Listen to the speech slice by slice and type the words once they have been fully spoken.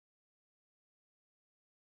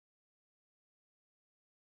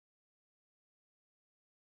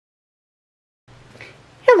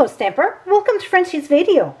Hello Stamper, welcome to Frenchie's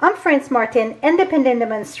video. I'm France Martin, independent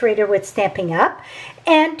demonstrator with Stampin' Up,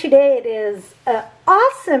 and today it is an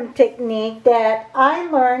awesome technique that I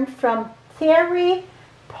learned from Thierry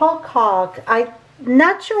Pocock. I'm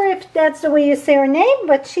not sure if that's the way you say her name,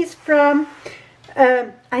 but she's from,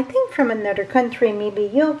 I think from another country, maybe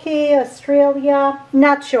UK, Australia,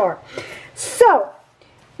 not sure. So,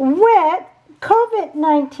 with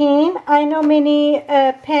COVID-19, I know many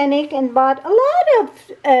panic and bought a lot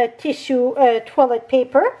of tissue toilet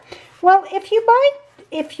paper. Well, if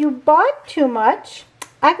you bought too much,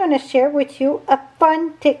 I'm going to share with you a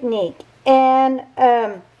fun technique. And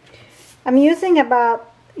I'm using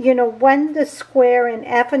about, one the square and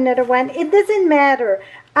half another one. It doesn't matter.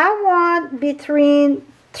 I want between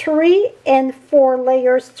 3 and 4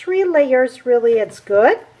 layers. 3 layers really is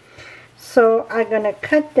good. So I'm going to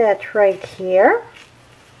cut that right here.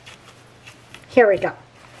 Here we go.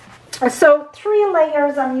 So 3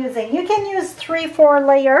 layers I'm using. You can use 3-4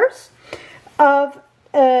 layers of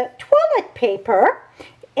toilet paper.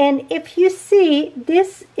 And if you see,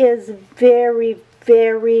 this is very,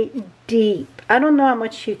 very deep. I don't know how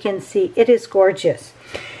much you can see. It is gorgeous.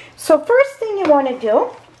 So first thing you want to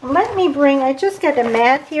do, I just got a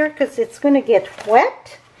mat here because it's going to get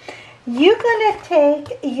wet. You're going to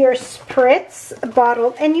take your spritz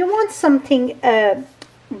bottle, and you want something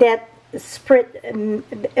that spritz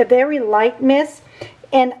a very light mist,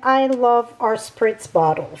 and I love our spritz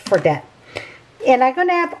bottle for that. And I'm going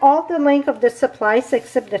to have all the link of the supplies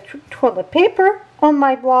except the toilet paper on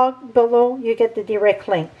my blog below. You get the direct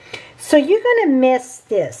link. So you're going to mist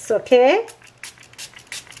this, okay?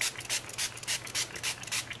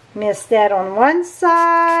 Mist that on one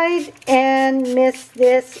side and mist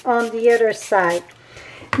this on the other side.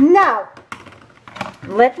 Now,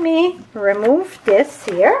 let me remove this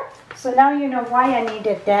here. So now you know why I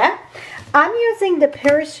needed that. I'm using the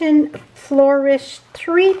Parisian Flourish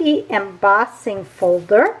 3D embossing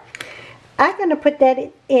folder. I'm going to put that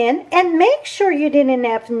in, and make sure you didn't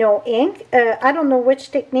have no ink. I don't know which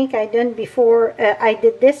technique I done before I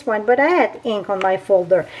did this one, but I had ink on my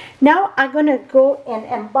folder. Now I'm going to go and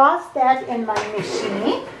emboss that in my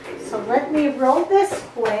machine. So let me roll this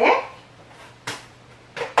quick,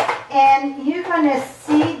 and you're going to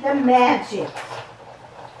see the magic.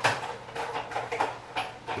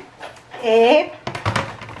 Okay,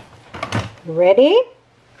 ready?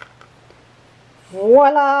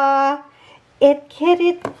 Voila! It get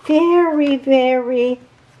it very, very,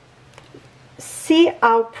 see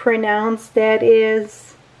how pronounced that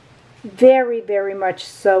is? Very, very much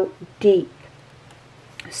so deep.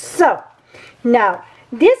 So, now,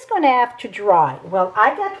 this is going to have to dry. Well,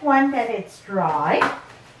 I got one that it's dry.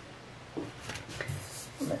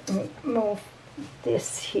 Let me move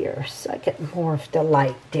this here so I get more of the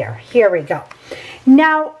light there. Here we go.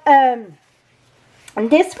 Now,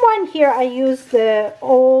 this one here, I use the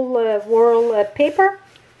old world paper,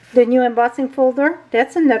 the new embossing folder.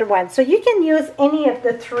 That's another one. So you can use any of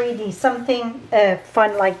the 3D, something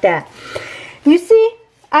fun like that. You see,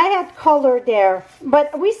 I had color there,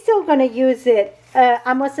 but we're still going to use it.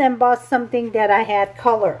 I must emboss something that I had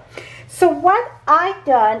color. So what I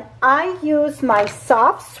done, I use my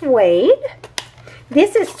soft suede.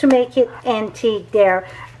 This is to make it antique there.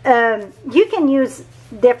 You can use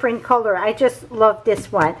different color. I just love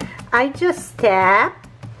this one. I just tap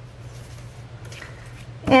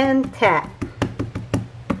and tap.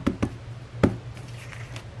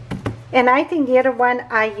 And I think the other one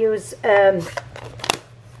I use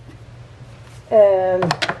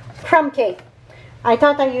crumb cake. I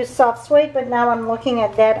thought I used soft suede, but now I'm looking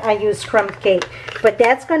at that, I use crumb cake. But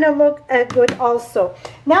that's going to look good also.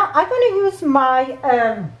 Now I'm going to use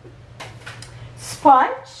my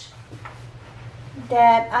sponge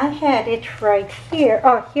that I had it right here.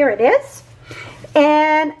 Oh, here it is.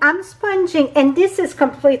 And I'm sponging, and this is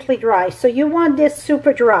completely dry. So you want this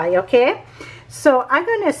super dry, okay? So I'm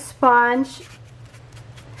going to sponge.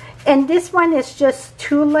 And this one is just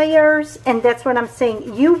 2 layers, and that's what I'm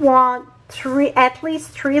saying. You want at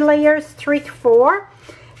least 3 layers, 3 to 4.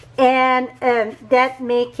 And that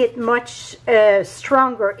make it much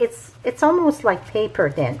stronger. It's almost like paper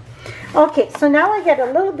then. Okay, so now I get a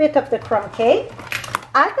little bit of the crumb cake.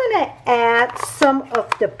 I'm going to add some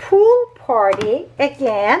of the pool party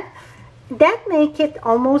again. That make it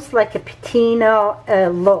almost like a patina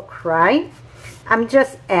look, right? I'm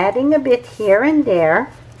just adding a bit here and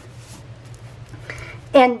there.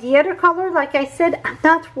 And the other color, like I said, I'm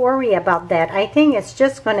not worried about that. I think it's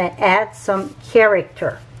just going to add some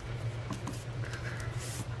character.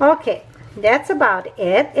 Okay, that's about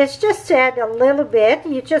it. It's just to add a little bit.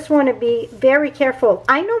 You just want to be very careful.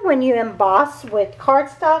 I know when you emboss with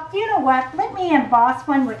cardstock, you know what? Let me emboss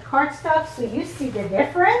one with cardstock so you see the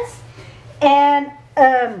difference. And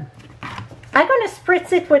I'm going to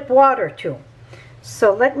spritz it with water too.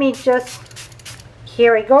 So let me just,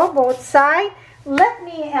 here we go, both sides. Let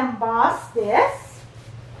me emboss this.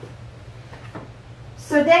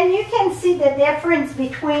 So then you can see the difference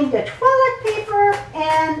between the toilet paper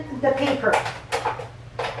and the paper.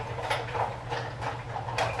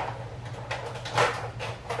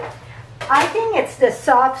 I think it's the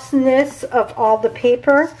softness of all the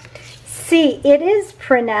paper. See, it is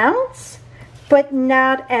pronounced, but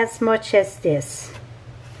not as much as this.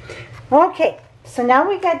 Okay, so now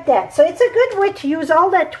we got that. So it's a good way to use all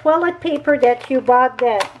that toilet paper that you bought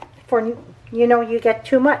that for, you know, you get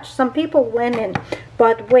too much. Some people went and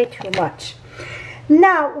bought way too much.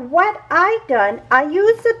 Now, what I done, I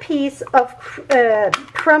used a piece of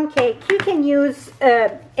crumb cake. You can use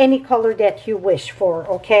any color that you wish for,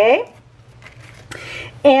 okay?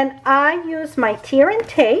 And I use my tear and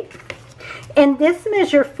tape, and this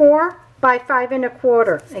measure 4 by 5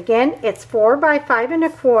 1/4. Again, it's 4 by 5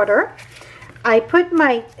 1/4. I put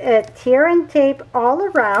my tear and tape all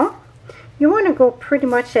around. You want to go pretty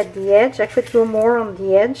much at the edge. I could go more on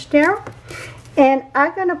the edge there. And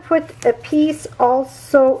I'm going to put a piece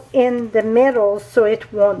also in the middle so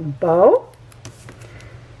it won't bow.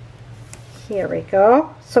 Here we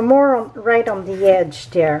go. So more on, right on the edge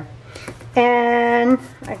there. And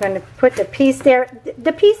I'm going to put the piece there.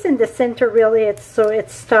 The piece in the center really, it's so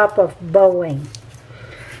it's stop of bowing.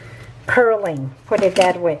 Curling, put it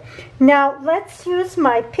that way. Now let's use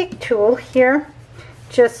my pick tool here.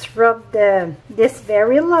 Just rub this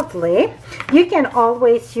very lovely. You can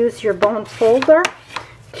always use your bone folder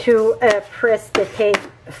to press the tape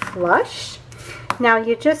flush. Now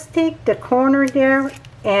you just take the corner there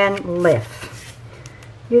and lift.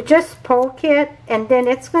 You just poke it and then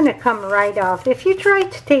it's going to come right off. If you try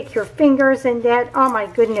to take your fingers in that, oh my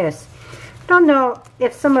goodness. Don't know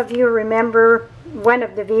if some of you remember one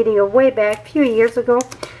of the video way back a few years ago.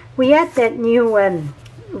 We had that new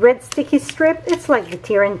red sticky strip. It's like the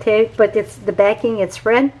tear and tape, but it's the backing, it's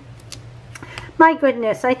red. My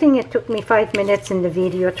goodness, I think it took me 5 minutes in the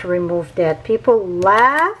video to remove that. People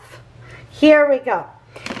laugh. Here we go.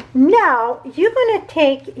 Now you're going to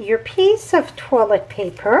take your piece of toilet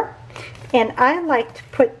paper, and I like to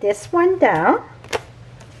put this one down.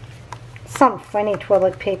 Some funny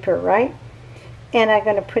toilet paper, right? And I'm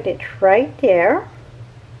going to put it right there.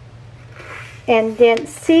 And then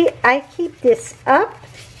see, I keep this up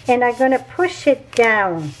and I'm going to push it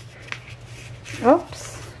down.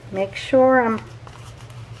 Oops, make sure I'm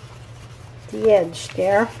the edge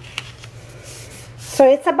there. So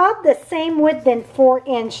it's about the same width in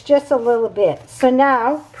 4-inch, just a little bit. So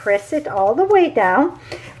now press it all the way down.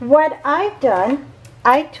 What I've done,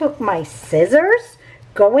 I took my scissors,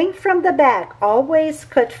 going from the back, always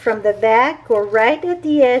cut from the back, go right at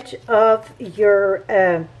the edge of your,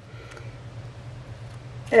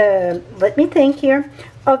 let me think here,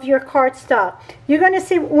 of your cardstock. You're going to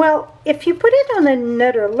say, well, if you put it on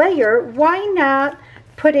another layer, why not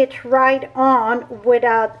put it right on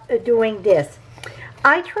without doing this?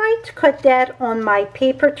 I tried to cut that on my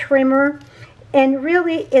paper trimmer, and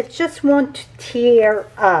really it just won't tear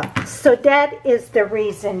up. So that is the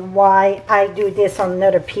reason why I do this on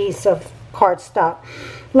another piece of cardstock.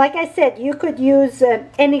 Like I said, you could use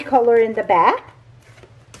any color in the back.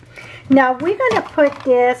 Now we're going to put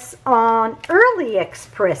this on early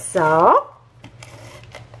espresso.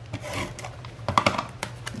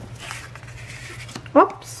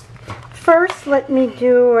 Oops. First, let me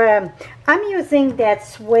do, I'm using that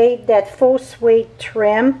suede, that faux suede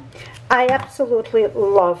trim. I absolutely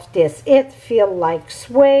love this. It feels like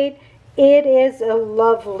suede. It is a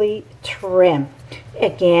lovely trim.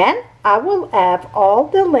 Again, I will have all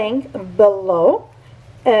the link below.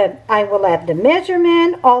 I will have the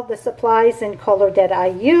measurement, all the supplies and color that I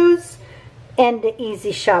use, and the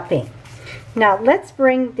easy shopping. Now let's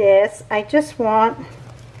bring this. I just want, I'm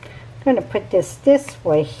going to put this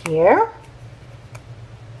way here.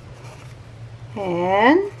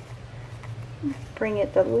 And bring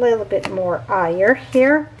it a little bit more higher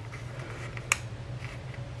here.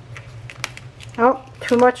 Oh,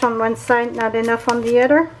 too much on one side, not enough on the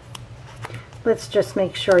other. Let's just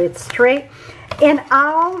make sure it's straight. And I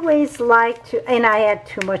always like to, and I add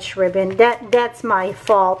too much ribbon. That's my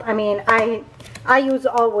fault. I mean, I use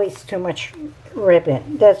always too much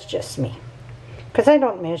ribbon. That's just me, because I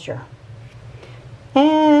don't measure.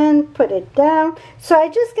 And put it down. So I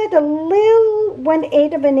just get a little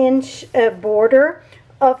 1/8 of an inch border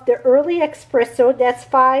of the early espresso. That's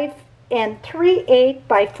 5 3/8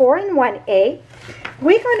 by 4 1/8.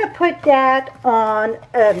 We're going to put that on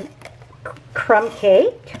crumb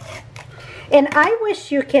cake. And I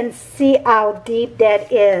wish you can see how deep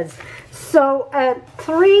that is. So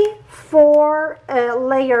 3, 4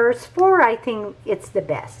 layers. 4, I think it's the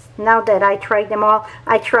best. Now that I tried them all,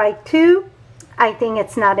 I tried 2. I think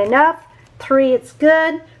it's not enough. 3, it's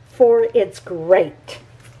good. 4, it's great.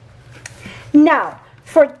 Now,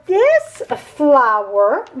 for this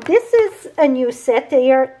flour, this is a new set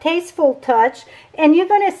here, Tasteful Touch, and you're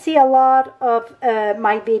going to see a lot of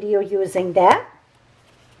my video using that.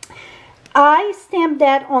 I stamp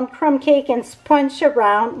that on crumb cake and sponge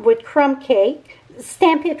around with crumb cake.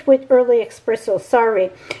 Stamp it with early espresso,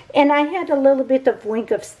 sorry. And I had a little bit of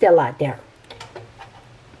wink of Stella there.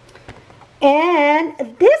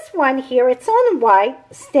 And this one here, it's on white,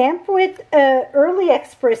 stamped with early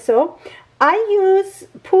espresso. I use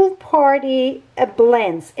Pool Party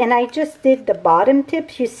blends, and I just did the bottom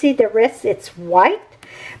tips. You see the rest, it's white.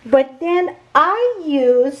 But then I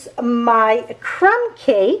use my crumb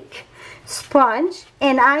cake sponge,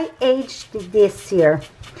 and I aged this here.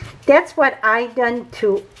 That's what I done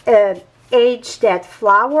to age that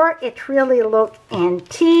flour. It really looked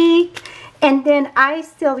antique. And then I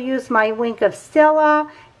still use my wink of Stella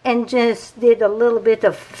and just did a little bit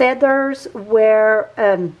of feathers where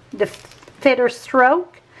the feather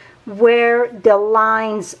stroke where the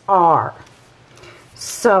lines are.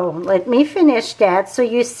 So let me finish that. So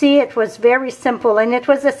you see it was very simple, and it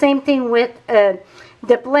was the same thing with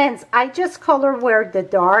the blends. I just color where the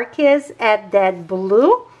dark is at that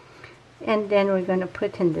blue, and then we're going to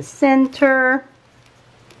put in the center.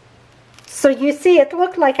 So you see it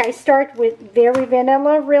looked like I start with very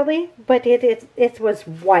vanilla really, but it was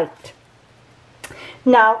white.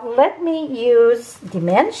 Now let me use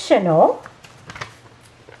dimensional.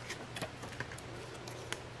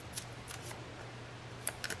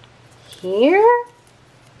 Here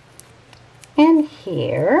and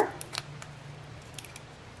here.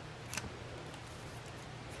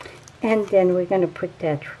 And then we're going to put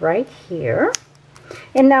that right here.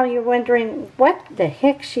 And now you're wondering what the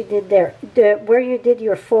heck she did there. Where you did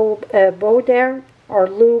your full bow there, or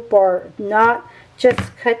loop or knot,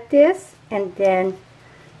 just cut this, and then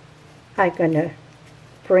I'm going to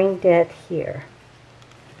bring that here.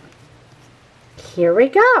 Here we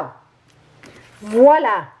go.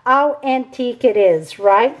 Voila, how antique it is,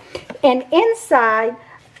 right? And inside,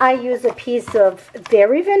 I use a piece of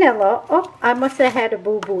very vanilla. Oh, I must have had a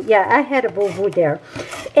boo-boo. Yeah, I had a boo-boo there.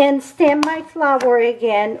 And stamp my flour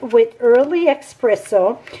again with early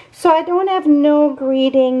espresso. So I don't have no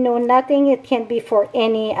greeting, no nothing. It can be for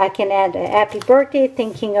any. I can add a happy birthday,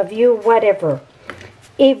 thinking of you, whatever.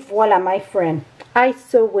 Et voila, my friend. I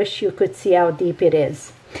so wish you could see how deep it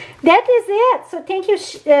is. That is it. So thank you,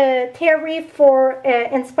 Terry, for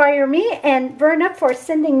inspiring me, and Verna for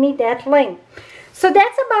sending me that link. So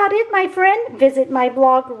that's about it, my friend. Visit my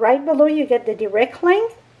blog right below. You get the direct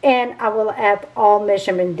link, and I will have all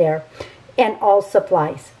measurement there and all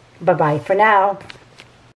supplies. Bye-bye for now.